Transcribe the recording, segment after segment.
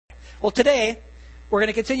Well, today, we're going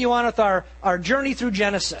to continue on with our journey through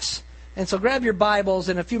Genesis. And so grab your Bibles.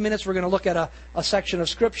 In a few minutes, we're going to look at a section of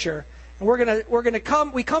Scripture. And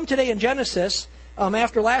we come today in Genesis,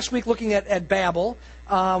 after last week looking at Babel.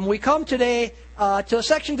 We come today to a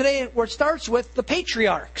section today where it starts with the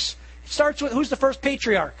patriarchs. It starts with, who's the first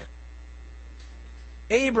patriarch?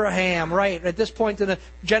 Abraham, right. At this point in the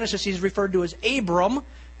Genesis, he's referred to as Abram.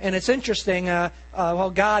 And it's interesting how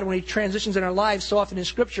God, when He transitions in our lives, so often in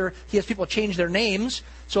Scripture, He has people change their names.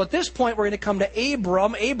 So at this point, we're going to come to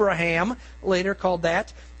Abraham, later called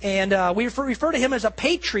that. And we refer to him as a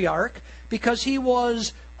patriarch because he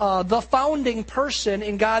was the founding person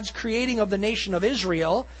in God's creating of the nation of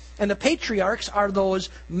Israel. And the patriarchs are those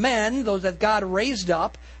men, those that God raised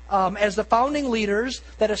up as the founding leaders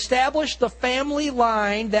that established the family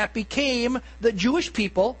line that became the Jewish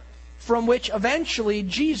people, from which eventually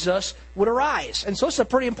Jesus would arise. And so it's a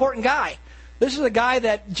pretty important guy. This is a guy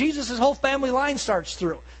that Jesus' whole family line starts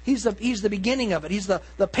through. He's the beginning of it. He's the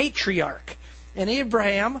patriarch. And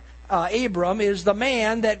Abram is the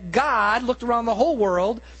man that God looked around the whole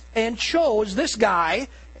world and chose this guy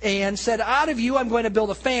and said, out of you I'm going to build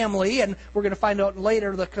a family. And we're going to find out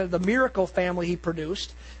later the miracle family he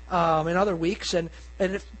produced in other weeks. And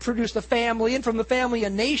it produced a family, and from the family a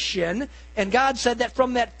nation. And God said that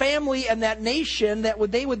from that family and that nation,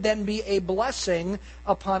 they would then be a blessing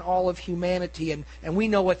upon all of humanity. And we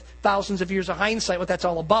know with thousands of years of hindsight what that's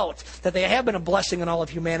all about. That they have been a blessing on all of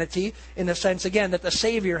humanity, in the sense, again, that the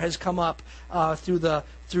Savior has come up through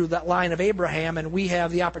that line of Abraham, and we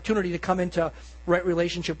have the opportunity to come into right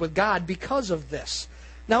relationship with God because of this.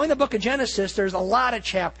 Now, in the book of Genesis, there's a lot of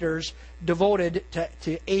chapters devoted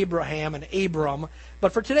to Abraham and Abram.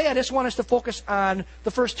 But for today, I just want us to focus on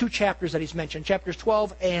the first two chapters that he's mentioned, chapters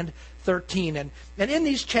 12 and 13. And in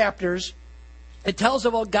these chapters, it tells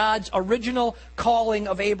about God's original calling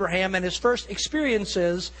of Abraham and his first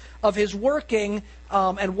experiences of his working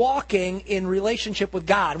and walking in relationship with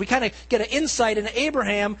God. We kind of get an insight into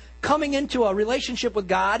Abraham coming into a relationship with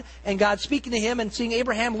God, and God speaking to him and seeing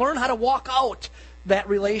Abraham learn how to walk out that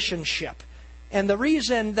relationship. And the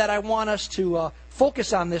reason that I want us to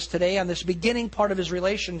focus on this today, on this beginning part of his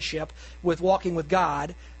relationship with walking with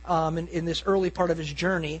God, in this early part of his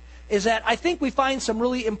journey, is that I think we find some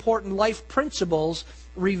really important life principles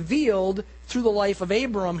revealed through the life of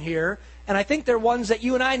Abram here. And I think they're ones that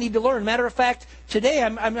you and I need to learn. Matter of fact, today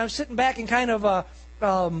I'm sitting back and kind of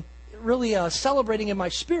really celebrating in my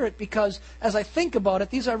spirit, because as I think about it,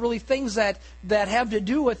 these are really things that have to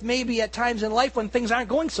do with maybe at times in life when things aren't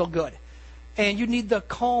going so good. And you need the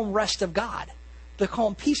calm rest of God, the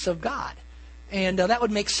calm peace of God. And that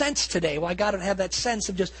would make sense today, why God would have that sense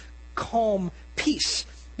of just calm peace.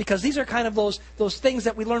 Because these are kind of those things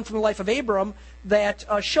that we learn from the life of Abram that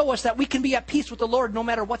show us that we can be at peace with the Lord no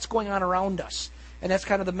matter what's going on around us. And that's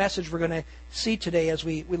kind of the message we're going to see today as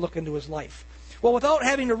we look into his life. Well, without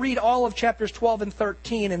having to read all of chapters 12 and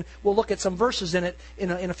 13, and we'll look at some verses in it in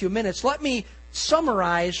a few minutes, let me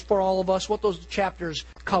summarize for all of us what those chapters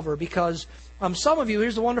cover. Because some of you,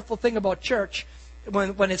 here's the wonderful thing about church,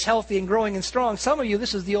 when it's healthy and growing and strong, some of you,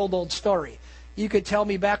 this is the old story. You could tell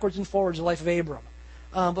me backwards and forwards the life of Abram.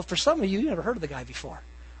 But for some of you, you never heard of the guy before.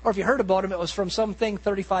 Or if you heard about him, it was from something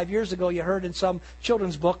 35 years ago you heard in some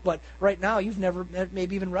children's book, but right now you've never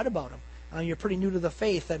maybe even read about him. You're pretty new to the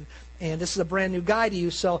faith, and this is a brand new guy to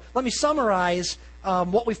you. So let me summarize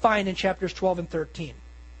what we find in chapters 12 and 13.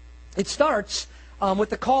 It starts with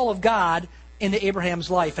the call of God into Abraham's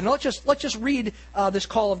life. And let's just read this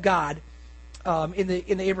call of God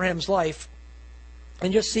in Abraham's life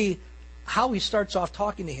and just see how he starts off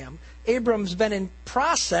talking to him. Abram's been in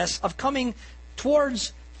process of coming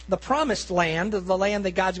towards the promised land, the land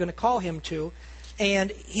that God's going to call him to.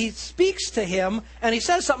 And he speaks to him, and he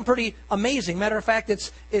says something pretty amazing. Matter of fact,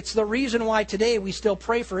 it's the reason why today we still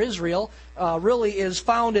pray for Israel, really is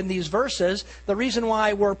found in these verses. The reason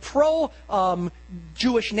why we're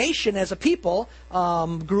pro-Jewish nation as a people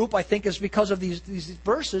group, I think, is because of these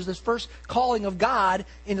verses, this first calling of God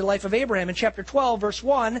into the life of Abraham. In chapter 12, verse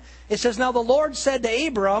 1, it says, "Now the Lord said to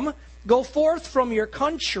Abram, go forth from your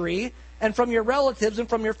country and from your relatives and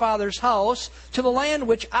from your father's house to the land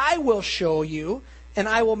which I will show you, and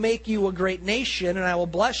I will make you a great nation, and I will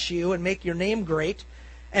bless you and make your name great.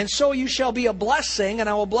 And so you shall be a blessing, and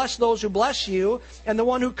I will bless those who bless you, and the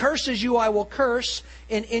one who curses you I will curse,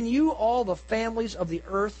 and in you all the families of the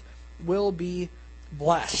earth will be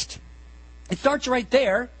blessed." It starts right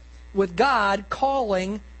there with God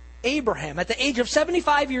calling Abraham. At the age of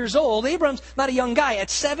 75 years old, Abraham's not a young guy. At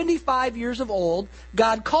 75 years of old,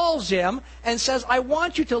 God calls him and says, I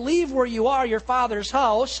want you to leave where you are, your father's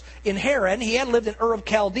house in Haran. He had lived in Ur of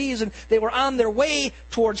Chaldees, and they were on their way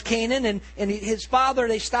towards Canaan. And his father,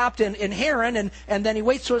 they stopped in Haran, and then he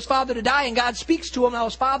waits for his father to die, and God speaks to him. Now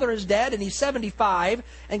his father is dead, and he's 75,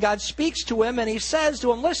 and God speaks to him, and he says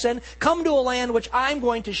to him, listen, come to a land which I'm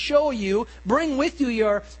going to show you. Bring with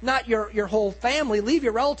you not your whole family, leave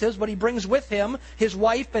your relatives, but he brings with him his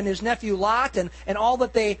wife and his nephew Lot and all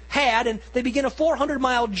that they had. And they begin a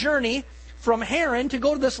 400-mile journey from Haran to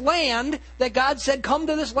go to this land that God said, come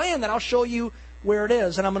to this land, and I'll show you where it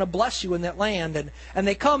is, and I'm going to bless you in that land. And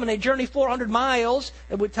they come and they journey 400 miles.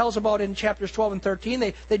 It tells about in chapters 12 and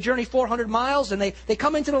 13. They journey 400 miles, and they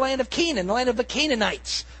come into the land of Canaan, the land of the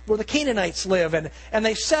Canaanites, where the Canaanites live. And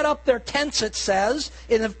they set up their tents, it says,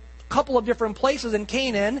 in a couple of different places in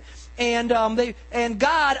Canaan. And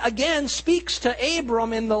God again speaks to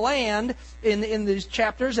Abram in the land in these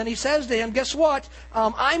chapters, and he says to him, guess what?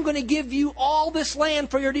 I'm going to give you all this land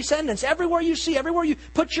for your descendants. Everywhere you see, everywhere you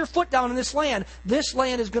put your foot down in this land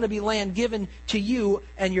is going to be land given to you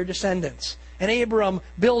and your descendants. And Abram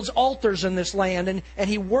builds altars in this land, and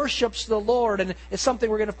he worships the Lord. And it's something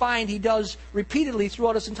we're going to find he does repeatedly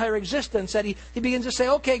throughout his entire existence, that he begins to say,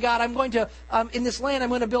 okay, God, I'm going to, in this land, I'm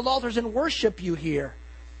going to build altars and worship you here.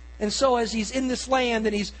 And so as he's in this land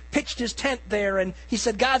and he's pitched his tent there and he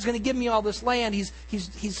said, God's going to give me all this land,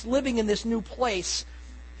 he's living in this new place,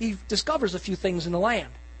 he discovers a few things in the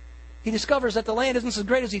land. He discovers that the land isn't as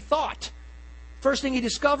great as he thought. First thing he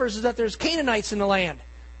discovers is that there's Canaanites in the land,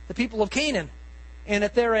 the people of Canaan, and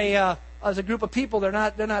that they're as a group of people, they're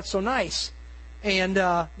not so nice.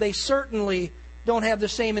 And they certainly don't have the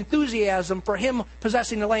same enthusiasm for him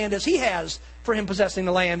possessing the land as he has for him possessing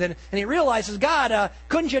the land. And he realizes, God,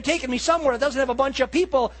 couldn't you have taken me somewhere that doesn't have a bunch of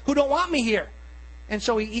people who don't want me here? And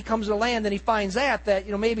so he comes to the land and he finds that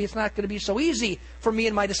maybe it's not going to be so easy for me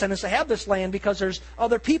and my descendants to have this land because there's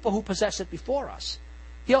other people who possess it before us.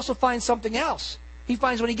 He also finds something else. He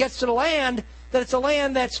finds when he gets to the land that it's a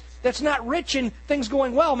land that's not rich in things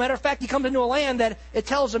going well. Matter of fact, he comes into a land that it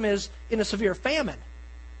tells him is in a severe famine.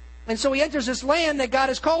 And so he enters this land that God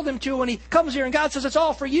has called him to, and he comes here, and God says, it's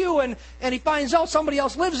all for you, and he finds out somebody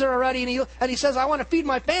else lives there already, and he says, I want to feed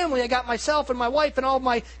my family. I got myself and my wife and all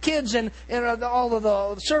my kids and all of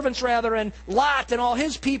the servants, rather, and Lot and all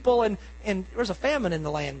his people, and there's a famine in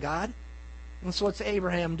the land, God. And so what's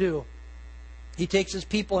Abraham do? He takes his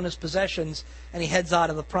people and his possessions, and he heads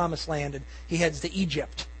out of the promised land, and he heads to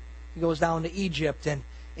Egypt. He goes down to Egypt, and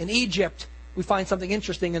in Egypt, we find something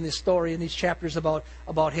interesting in this story, in these chapters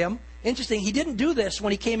about him. Interesting, he didn't do this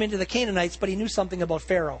when he came into the Canaanites, but he knew something about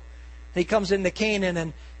Pharaoh. He comes into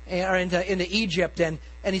Canaan or into Egypt, and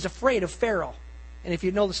he's afraid of Pharaoh. And if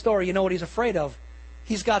you know the story, you know what he's afraid of.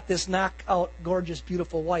 He's got this knockout, gorgeous,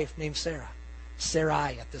 beautiful wife named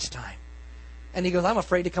Sarai at this time. And he goes, I'm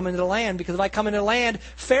afraid to come into the land, because if I come into the land,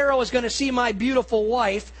 Pharaoh is going to see my beautiful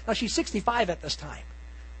wife. Now, she's 65 at this time.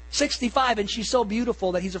 65, and she's so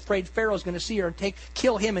beautiful that he's afraid Pharaoh's going to see her and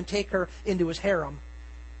kill him and take her into his harem.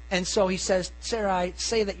 And so he says, Sarai,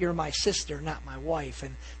 say that you're my sister, not my wife.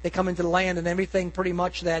 And they come into the land, and everything pretty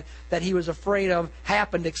much that he was afraid of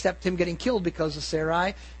happened, except him getting killed because of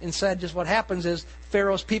Sarai. Instead, just what happens is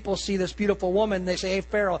Pharaoh's people see this beautiful woman, and they say, hey,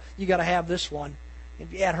 Pharaoh, you got to have this one.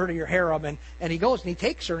 And add her to your harem. And he goes, and he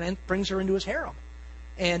takes her and brings her into his harem.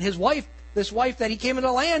 And his wife, this wife that he came into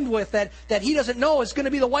the land with, that he doesn't know is going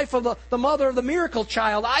to be the wife of the mother of the miracle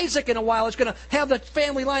child, Isaac, in a while. It's going to have the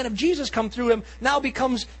family line of Jesus come through him. Now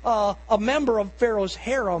becomes a member of Pharaoh's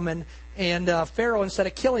harem. And Pharaoh, instead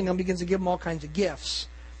of killing him, begins to give him all kinds of gifts,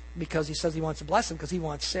 because he says he wants to bless him because he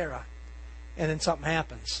wants Sarah. And then something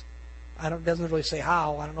happens. It doesn't really say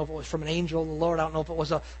how. I don't know if it was from an angel of the Lord. I don't know if it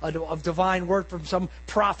was a divine word from some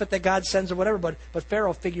prophet that God sends or whatever. But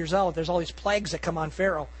Pharaoh figures out there's all these plagues that come on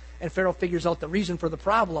Pharaoh. And Pharaoh figures out the reason for the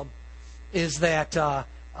problem is that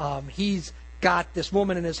he's got this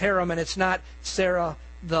woman in his harem, and it's not Sarah,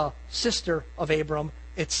 the sister of Abram.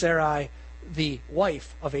 It's Sarai, the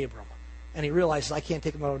wife of Abram. And he realizes, I can't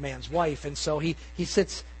take another man's wife. And so he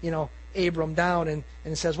sits, Abram down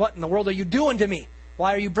and says, what in the world are you doing to me?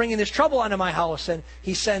 Why are you bringing this trouble onto my house? And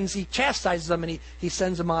he chastises them, and he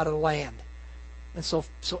sends them out of the land. And so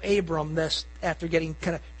Abram, after getting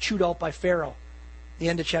kind of chewed out by Pharaoh, the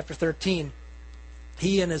end of chapter 13,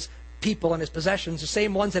 he and his people and his possessions, the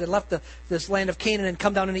same ones that had left this land of Canaan and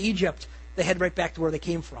come down into Egypt, they head right back to where they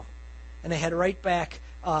came from. And they head right back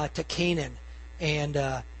to Canaan.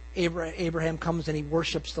 And Abraham comes and he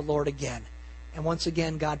worships the Lord again. And once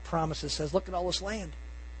again, God promises, says, look at all this land.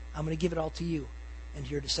 I'm going to give it all to you. and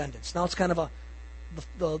to your descendants. Now it's kind of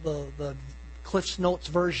the Cliff's Notes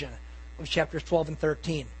version of chapters 12 and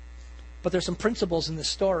 13. But there's some principles in this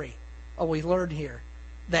story we learned here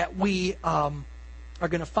that we are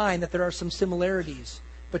going to find that there are some similarities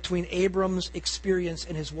between Abram's experience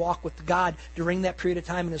and his walk with God during that period of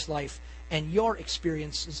time in his life and your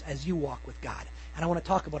experiences as you walk with God. And I want to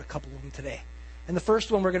talk about a couple of them today. And the first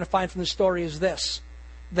one we're going to find from the story is this,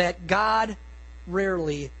 that God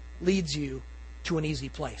rarely leads you to an easy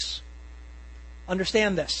place.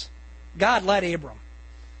 Understand this. God led Abram.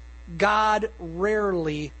 God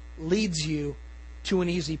rarely leads you to an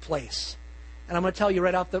easy place. And I'm going to tell you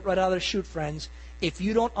right out of the chute, friends, if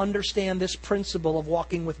you don't understand this principle of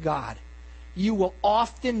walking with God, you will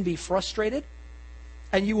often be frustrated,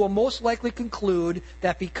 and you will most likely conclude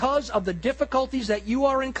that because of the difficulties that you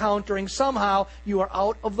are encountering, somehow you are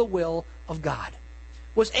out of the will of God.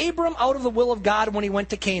 Was Abram out of the will of God when he went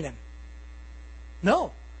to Canaan?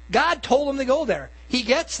 No. God told him to go there. He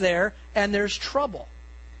gets there, and there's trouble.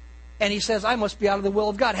 And he says, I must be out of the will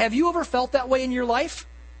of God. Have you ever felt that way in your life?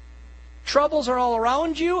 Troubles are all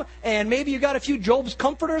around you, and maybe you got a few Job's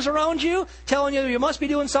comforters around you telling you must be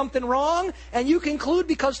doing something wrong, and you conclude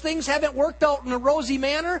because things haven't worked out in a rosy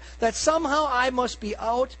manner that somehow I must be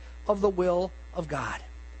out of the will of God.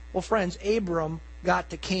 Well, friends, Abram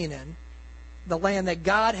got to Canaan, the land that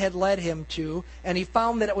God had led him to, and he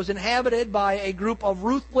found that it was inhabited by a group of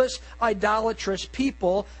ruthless, idolatrous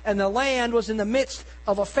people, and the land was in the midst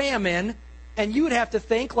of a famine, and you'd have to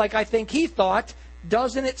think, like I think he thought,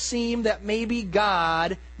 doesn't it seem that maybe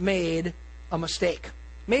God made a mistake?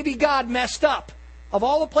 Maybe God messed up. Of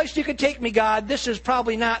all the places you could take me, God, this is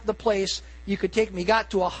probably not the place you could take me.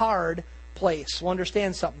 Got to a hard place. Well,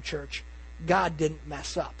 understand something, church. God didn't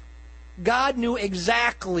mess up. God knew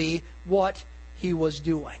exactly what he was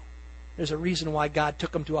doing. There's a reason why God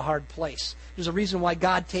took him to a hard place. There's a reason why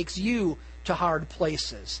God takes you to hard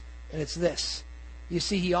places. And it's this. You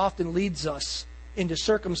see, he often leads us into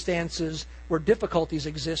circumstances where difficulties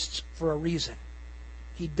exist for a reason.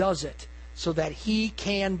 He does it so that he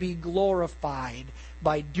can be glorified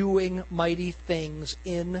by doing mighty things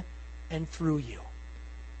in and through you.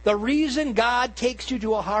 The reason God takes you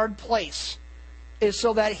to a hard place is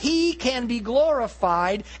so that he can be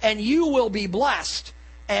glorified and you will be blessed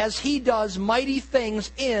as he does mighty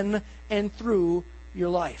things in and through your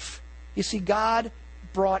life. You see, God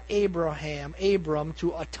brought Abram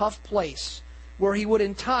to a tough place where he would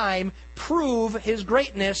in time prove his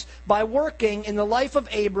greatness by working in the life of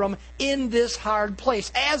Abram in this hard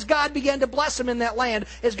place. As God began to bless him in that land,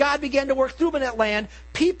 as God began to work through him in that land,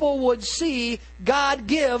 people would see God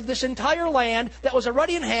give this entire land that was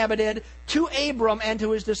already inhabited to Abram and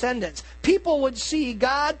to his descendants. People would see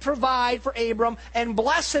God provide for Abram and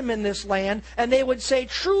bless him in this land, and they would say,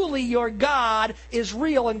 truly your God is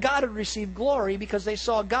real, and God would receive glory because they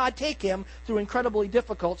saw God take him through incredibly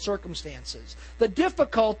difficult circumstances. The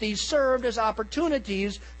difficulties served as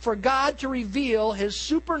opportunities for God to reveal his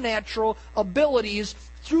supernatural abilities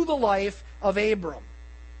through the life of Abram.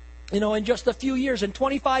 You know, in just a few years, in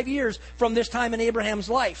 25 years from this time in Abraham's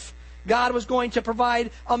life, God was going to provide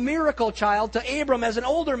a miracle child to Abram as an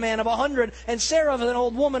older man of 100 and Sarah as an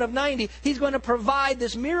old woman of 90. He's going to provide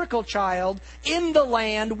this miracle child in the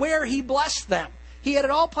land where he blessed them. He had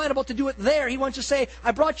it all planned about to do it there. He wants to say,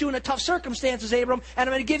 I brought you into tough circumstances, Abram, and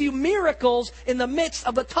I'm going to give you miracles in the midst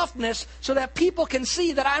of the toughness so that people can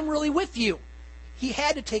see that I'm really with you. He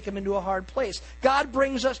had to take him into a hard place. God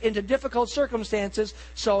brings us into difficult circumstances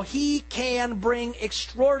so he can bring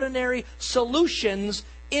extraordinary solutions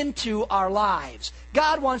into our lives.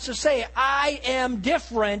 God wants to say, I am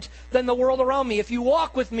different than the world around me. If you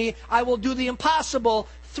walk with me, I will do the impossible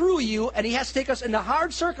through you, and he has to take us into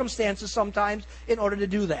hard circumstances sometimes in order to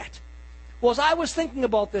do that. Well, as I was thinking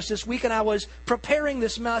about this week and I was preparing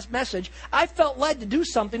this message, I felt led to do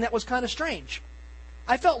something that was kind of strange.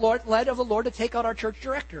 I felt led of the Lord to take out our church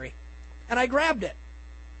directory. And I grabbed it.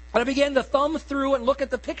 And I began to thumb through and look at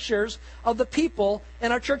the pictures of the people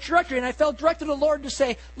in our church directory. And I felt directed to the Lord to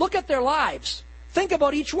say, look at their lives. Think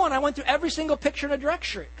about each one. I went through every single picture in a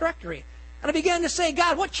directory. And I began to say,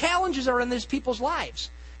 God, what challenges are in these people's lives?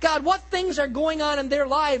 God, what things are going on in their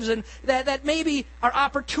lives and that maybe are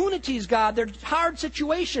opportunities, God. They're hard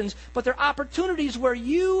situations, but they're opportunities where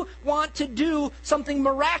you want to do something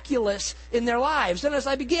miraculous in their lives. And as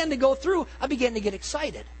I began to go through, I began to get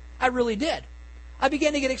excited. I really did. I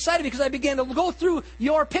began to get excited because I began to go through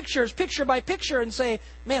your pictures, picture by picture, and say,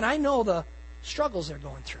 man, I know the struggles they're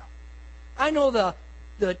going through. I know the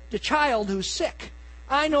child who's sick.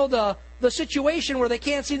 I know the the situation where they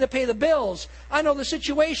can't seem to pay the bills. I know the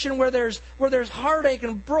situation where there's heartache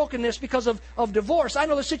and brokenness because of divorce. I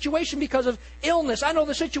know the situation because of illness. I know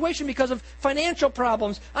the situation because of financial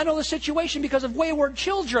problems. I know the situation because of wayward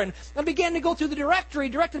children. I began to go through the directory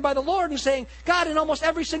directed by the Lord and saying, God, in almost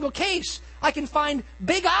every single case, I can find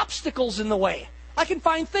big obstacles in the way. I can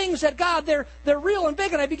find things that, God, they're real and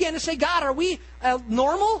big. And I began to say, God, are we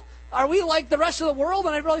normal? Are we like the rest of the world?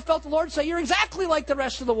 And I really felt the Lord say, you're exactly like the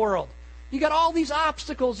rest of the world. You got all these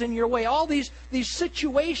obstacles in your way, all these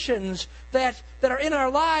situations that are in our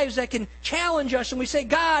lives that can challenge us. And we say,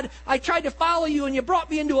 God, I tried to follow you and you brought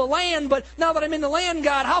me into a land, but now that I'm in the land,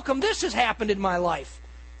 God, how come this has happened in my life?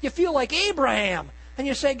 You feel like Abraham. And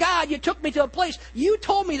you say, God, you took me to a place. You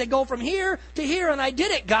told me to go from here to here, and I did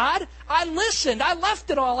it, God. I listened. I left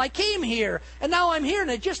it all. I came here. And now I'm here, and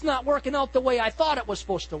it's just not working out the way I thought it was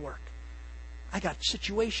supposed to work. I got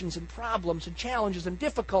situations and problems and challenges and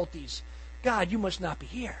difficulties. God, you must not be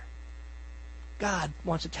here. God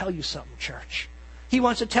wants to tell you something, church. He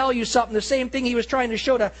wants to tell you something. The same thing he was trying to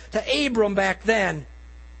show to Abram back then.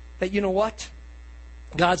 That you know what?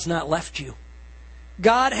 God's not left you.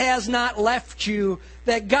 God has not left you.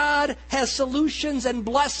 That God has solutions and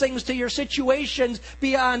blessings to your situations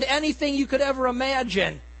beyond anything you could ever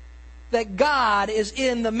imagine. That God is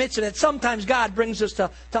in the midst of it. Sometimes God brings us to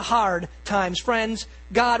hard times. Friends,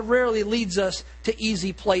 God rarely leads us to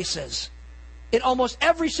easy places. In almost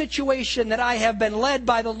every situation that I have been led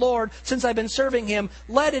by the Lord since I've been serving Him,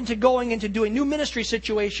 led into going into doing new ministry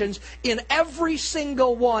situations, in every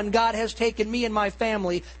single one, God has taken me and my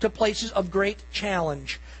family to places of great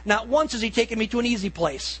challenge. Not once has He taken me to an easy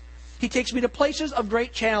place. He takes me to places of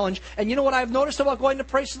great challenge. And you know what I've noticed about going to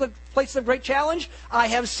places of great challenge? I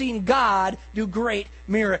have seen God do great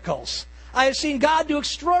miracles. I have seen God do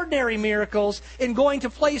extraordinary miracles in going to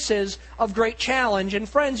places of great challenge. And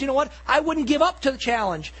friends, you know what? I wouldn't give up to the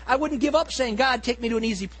challenge. I wouldn't give up saying, God, take me to an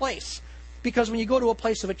easy place. Because when you go to a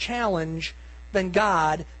place of a challenge, then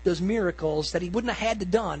God does miracles that He wouldn't have had to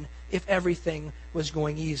done if everything was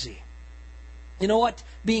going easy. You know what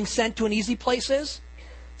being sent to an easy place is?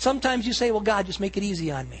 Sometimes you say, well, God, just make it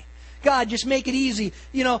easy on me. God, just make it easy.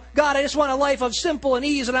 You know, God, I just want a life of simple and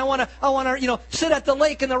ease, and I want to, sit at the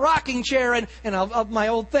lake in the rocking chair and my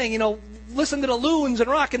old thing, listen to the loons and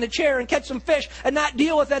rock in the chair and catch some fish and not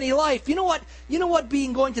deal with any life. You know what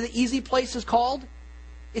going to the easy place is called?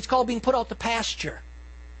 It's called being put out to pasture.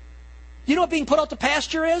 You know what being put out to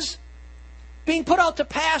pasture is? Being put out to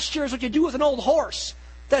pasture is what you do with an old horse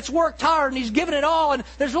that's worked hard and he's given it all and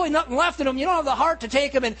there's really nothing left in him. You don't have the heart to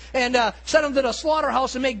take him and send him to the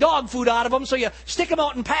slaughterhouse and make dog food out of him, so you stick him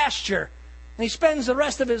out in pasture. And he spends the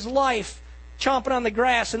rest of his life chomping on the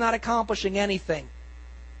grass and not accomplishing anything.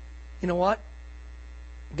 You know what?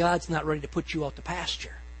 God's not ready to put you out to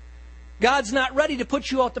pasture. God's not ready to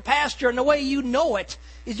put you out to pasture, and the way you know it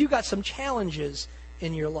is you got some challenges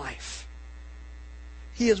in your life.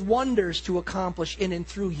 He has wonders to accomplish in and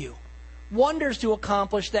through you. Wonders to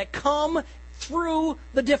accomplish that come through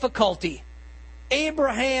the difficulty.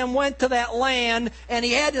 Abraham went to that land and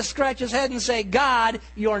he had to scratch his head and say, God,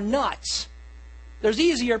 you're nuts. There's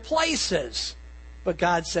easier places. But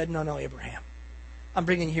God said, no, Abraham. I'm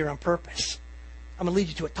bringing you here on purpose. I'm going to lead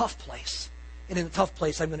you to a tough place. And in the tough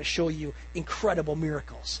place, I'm going to show you incredible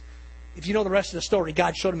miracles. If you know the rest of the story,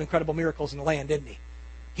 God showed him incredible miracles in the land, didn't He?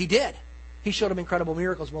 He did. He showed him incredible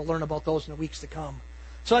miracles. We'll learn about those in the weeks to come.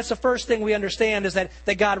 So that's the first thing we understand, is that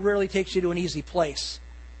God rarely takes you to an easy place.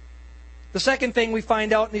 The second thing we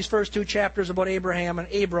find out in these first two chapters about Abram,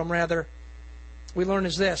 we learn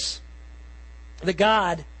is this: that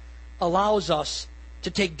God allows us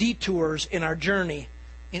to take detours in our journey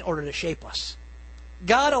in order to shape us.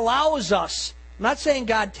 God allows us. I'm not saying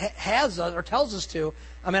God has us or tells us to.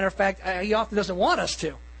 As a matter of fact, He often doesn't want us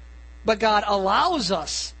to. But God allows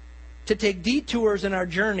us to take detours in our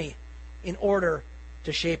journey in order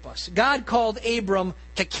to shape us. God called Abram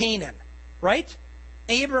to Canaan, right?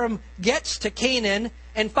 Abram gets to Canaan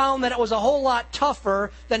and found that it was a whole lot tougher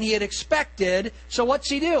than he had expected. So what's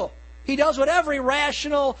he do? He does what every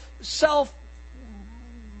rational,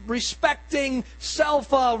 self-respecting,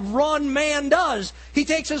 self-run man does. He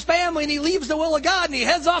takes his family and he leaves the will of God and he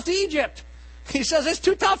heads off to Egypt. He says, it's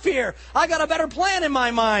too tough here. I got a better plan in my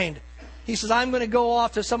mind. He says, I'm going to go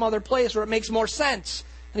off to some other place where it makes more sense.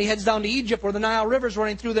 And he heads down to Egypt where the Nile River's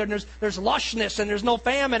running through there, and there's lushness and there's no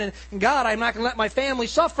famine. And God, I'm not going to let my family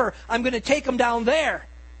suffer. I'm going to take them down there.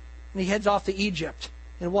 And he heads off to Egypt.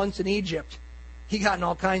 And once in Egypt, he got in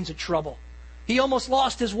all kinds of trouble. He almost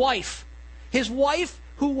lost his wife. His wife,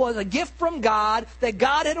 who was a gift from God, that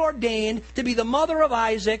God had ordained to be the mother of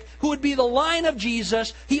Isaac, who would be the line of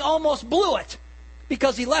Jesus, he almost blew it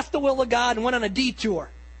because he left the will of God and went on a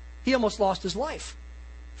detour. He almost lost his life.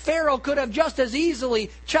 Pharaoh could have just as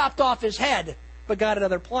easily chopped off his head, but God had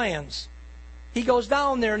other plans. He goes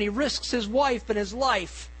down there and he risks his wife and his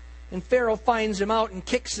life. And Pharaoh finds him out and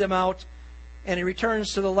kicks him out. And he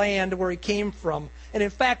returns to the land where he came from. And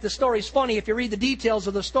in fact, the story's funny if you read the details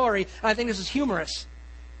of the story. And I think this is humorous.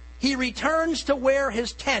 He returns to where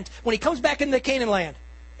his tent, when he comes back into Canaan land,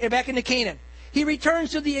 back into Canaan, he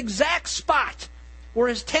returns to the exact spot where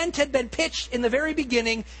his tent had been pitched in the very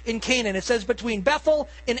beginning in Canaan. It says between Bethel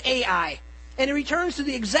and Ai. And he returns to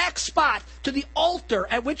the exact spot, to the altar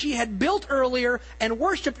at which he had built earlier and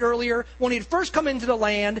worshipped earlier when he had first come into the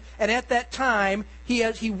land. And at that time,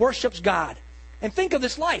 he worships God. And think of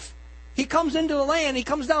this life. He comes into the land. He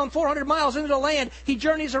comes down 400 miles into the land. He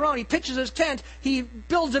journeys around. He pitches his tent. He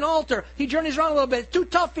builds an altar. He journeys around a little bit. It's too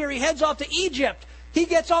tough here. He heads off to Egypt. He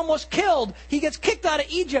gets almost killed. He gets kicked out of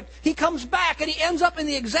Egypt. He comes back and he ends up in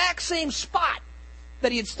the exact same spot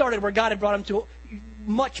that he had started, where God had brought him to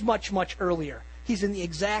much, much, much earlier. He's in the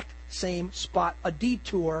exact same spot, a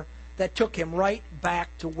detour that took him right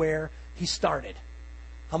back to where he started.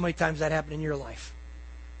 How many times that happened in your life?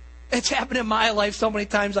 It's happened in my life so many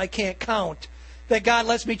times I can't count. That God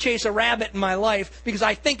lets me chase a rabbit in my life because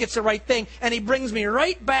I think it's the right thing. And he brings me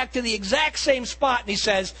right back to the exact same spot. And he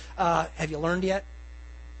says, have you learned yet?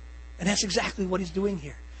 And that's exactly what he's doing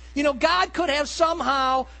here. You know, God could have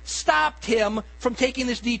somehow stopped him from taking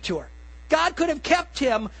this detour. God could have kept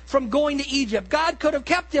him from going to Egypt. God could have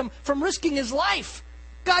kept him from risking his life.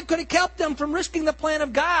 God could have kept him from risking the plan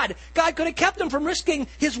of God. God could have kept him from risking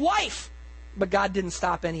his wife. But God didn't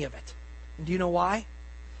stop any of it. And do you know why?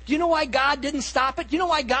 Do you know why God didn't stop it? Do you know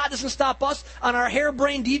why God doesn't stop us on our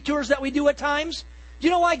harebrained detours that we do at times? Do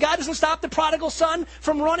you know why God doesn't stop the prodigal son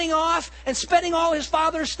from running off and spending all his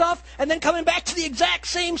father's stuff and then coming back to the exact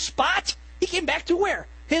same spot? He came back to where?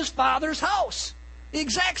 His father's house. The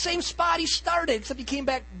exact same spot he started, except he came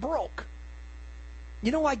back broke.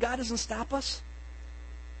 You know why God doesn't stop us?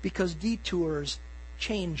 Because detours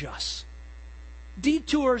change us.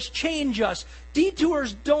 Detours change us.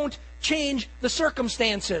 Detours don't change the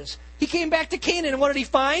circumstances. He came back to Canaan, and what did he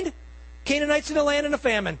find? Canaanites in the land and a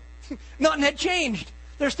famine. Nothing had changed.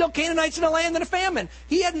 There's still Canaanites in the land and a famine.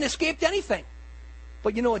 He hadn't escaped anything.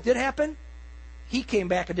 But you know what did happen? He came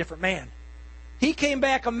back a different man. He came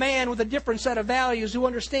back a man with a different set of values who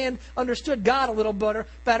understood God a little better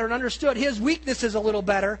and understood his weaknesses a little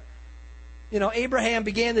better. You know, Abraham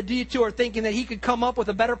began the detour thinking that he could come up with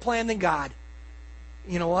a better plan than God.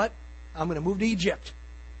 You know what? I'm going to move to Egypt.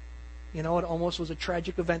 You know, it almost was a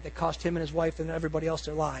tragic event that cost him and his wife and everybody else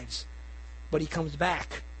their lives. But he comes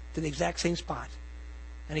back to the exact same spot.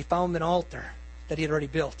 And he found an altar that he had already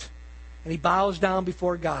built. And he bows down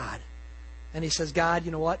before God. And he says, God,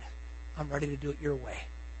 you know what? I'm ready to do it your way.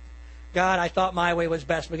 God, I thought my way was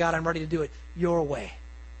best, but God, I'm ready to do it your way.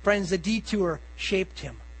 Friends, the detour shaped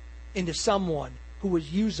him into someone who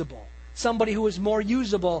was usable. Somebody who was more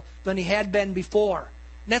usable than he had been before.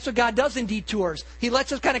 And that's what God does in detours. He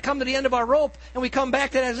lets us kind of come to the end of our rope, and we come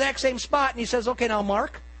back to that exact same spot, and he says, okay, now,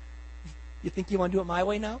 Mark, you think you want to do it my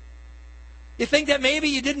way now? You think that maybe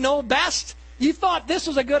you didn't know best? You thought this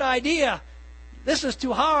was a good idea. This is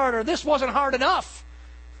too hard, or this wasn't hard enough,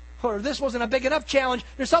 or this wasn't a big enough challenge.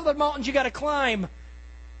 There's other mountains you got to climb.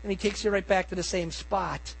 And he takes you right back to the same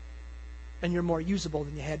spot, and you're more usable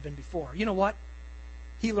than you had been before. You know what?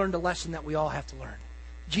 He learned a lesson that we all have to learn.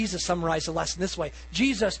 Jesus summarized the lesson this way.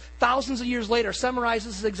 Jesus, thousands of years later,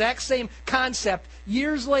 summarizes this exact same concept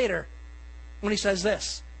years later when he says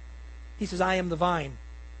this. He says, I am the vine,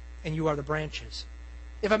 and you are the branches.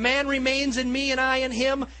 If a man remains in me and I in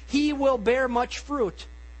him, he will bear much fruit.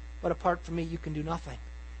 But apart from me, you can do nothing.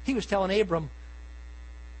 He was telling Abram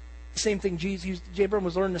the same thing. Abram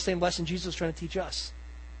was learning the same lesson Jesus was trying to teach us.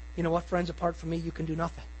 You know what, friends? Apart from me, you can do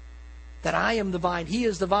nothing. That I am the vine, he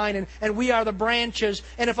is the vine, and we are the branches.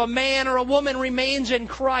 And if a man or a woman remains in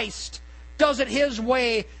Christ, does it his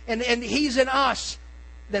way, and he's in us,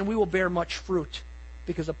 then we will bear much fruit.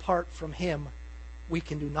 Because apart from him, we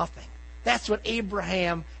can do nothing. That's what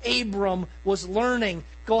Abram was learning.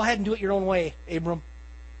 Go ahead and do it your own way, Abram.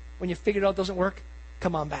 When you figure it out doesn't work,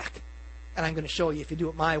 come on back. And I'm going to show you, if you do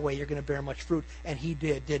it my way, you're going to bear much fruit. And he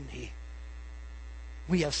did, didn't he?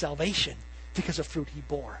 We have salvation because of fruit he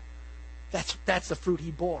bore. That's the fruit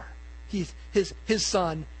he bore. His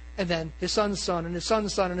son, and then his son's son, and his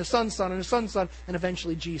son's son, and his son's son, and his son's son, and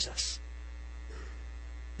eventually Jesus.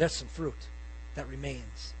 That's some fruit that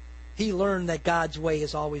remains. He learned that God's way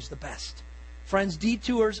is always the best. Friends,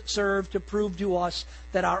 detours serve to prove to us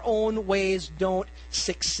that our own ways don't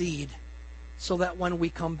succeed, so that when we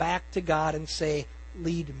come back to God and say,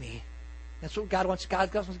 lead me. That's what God wants.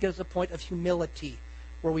 God wants to get us to a point of humility,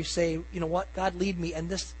 where we say, you know what, God, lead me. And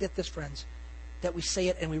get this, friends, that we say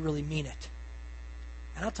it and we really mean it.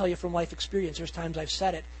 And I'll tell you from life experience, there's times I've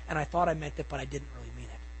said it and I thought I meant it, but I didn't really mean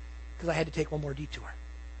it, because I had to take one more detour.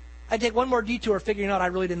 I'd take one more detour figuring out I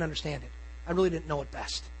really didn't understand it. I really didn't know it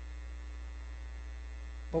best.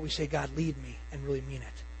 But we say, God, lead me, and really mean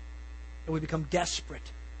it. And we become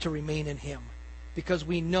desperate to remain in Him, because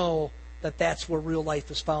we know that that's where real life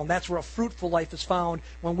is found. That's where a fruitful life is found,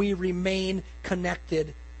 when we remain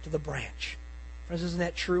connected to the branch. Friends, isn't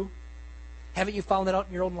that true? Haven't you found that out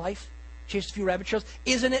in your own life? Chased a few rabbit trails.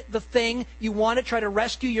 Isn't it the thing you want to try to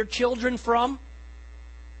rescue your children from?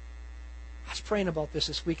 I was praying about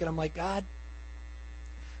this week, and I'm like, God,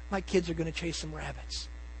 my kids are going to chase some rabbits.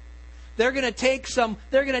 They're going to take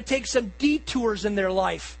some detours in their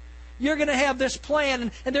life. You're going to have this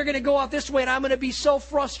plan, and they're going to go off this way, and I'm going to be so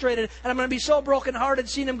frustrated, and I'm going to be so brokenhearted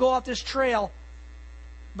seeing them go off this trail.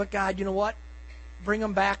 But God, you know what? Bring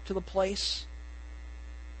them back to the place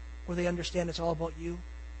where they understand it's all about you.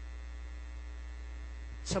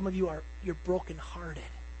 Some of you you're brokenhearted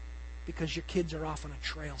because your kids are off on a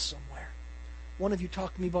trail somewhere. One of you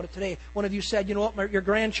talked to me about it today. One of you said, you know what, your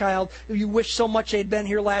grandchild, you wish so much they'd been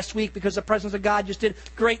here last week, because the presence of God just did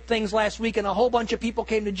great things last week, and a whole bunch of people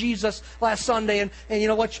came to Jesus last Sunday, and you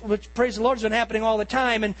know what, praise the Lord, has been happening all the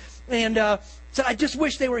time, and said, I just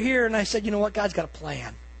wish they were here. And I said, you know what, God's got a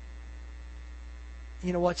plan.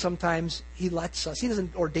 You know what, sometimes He lets us. He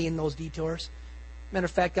doesn't ordain those detours. Matter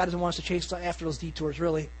of fact, God doesn't want us to chase after those detours,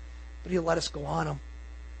 really, but He'll let us go on them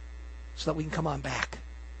so that we can come on back.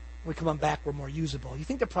 When we come on back, we're more usable. You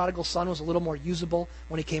think the prodigal son was a little more usable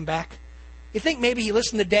when he came back? You think maybe he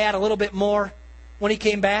listened to Dad a little bit more when he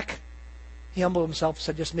came back? He humbled himself and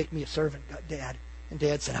said, just make me a servant, Dad. And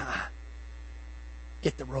Dad said,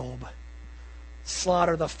 get the robe.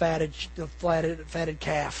 Slaughter the fatted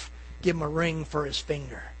calf. Give him a ring for his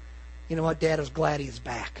finger. You know what? Dad is glad he is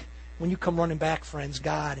back. When you come running back, friends,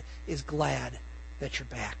 God is glad that you're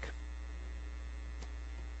back.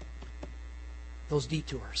 Those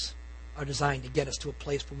detours are designed to get us to a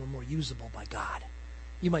place where we're more usable by God.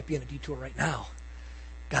 You might be in a detour right now.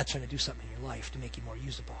 God's trying to do something in your life to make you more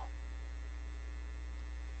usable.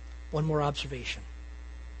 One more observation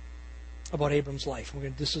about Abram's life.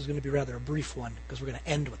 This is going to be rather a brief one, because we're going to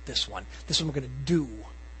end with this one. This one we're going to do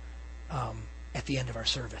at the end of our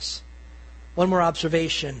service. One more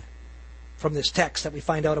observation from this text that we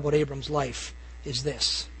find out about Abram's life is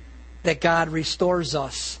this: that God restores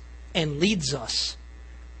us and leads us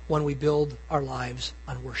when we build our lives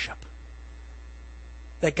on worship.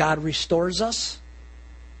 That God restores us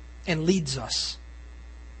and leads us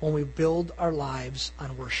when we build our lives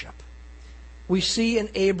on worship. We see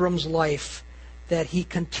in Abram's life that he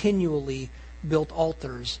continually built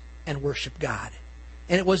altars and worshiped God.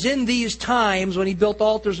 And it was in these times when he built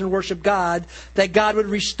altars and worshiped God that God would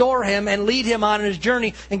restore him and lead him on his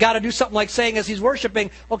journey. And God would do something like saying as he's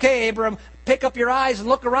worshiping, okay, Abram, pick up your eyes and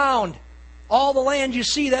look around. All the land you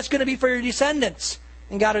see, that's going to be for your descendants.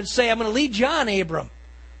 And God would say, I'm going to lead you on, Abram.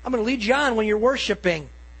 I'm going to lead you on when you're worshiping.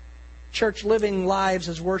 Church, living lives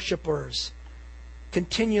as worshipers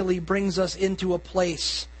continually brings us into a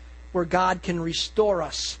place where God can restore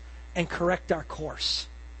us and correct our course.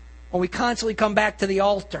 When we constantly come back to the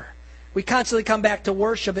altar, we constantly come back to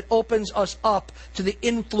worship, it opens us up to the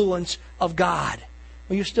influence of God.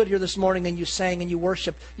 When you stood here this morning and you sang and you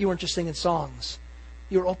worshiped, you weren't just singing songs.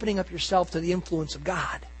 You were opening up yourself to the influence of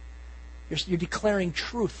God. You're declaring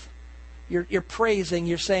truth. You're praising.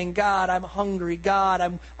 You're saying, God, I'm hungry.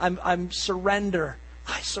 God, I'm surrender.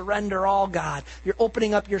 I surrender all, God. You're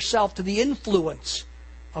opening up yourself to the influence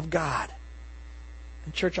of God.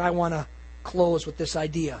 And church, I want to close with this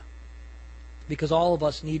idea, because all of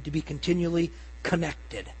us need to be continually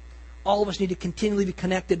connected. All of us need to continually be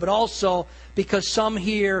connected, but also because some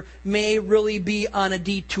here may really be on a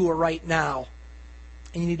detour right now,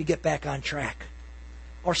 and you need to get back on track.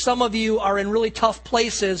 Or some of you are in really tough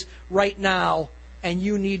places right now, and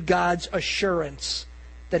you need God's assurance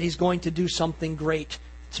that He's going to do something great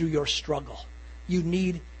through your struggle. You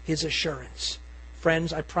need His assurance.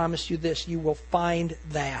 Friends, I promise you this, you will find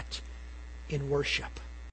that in worship.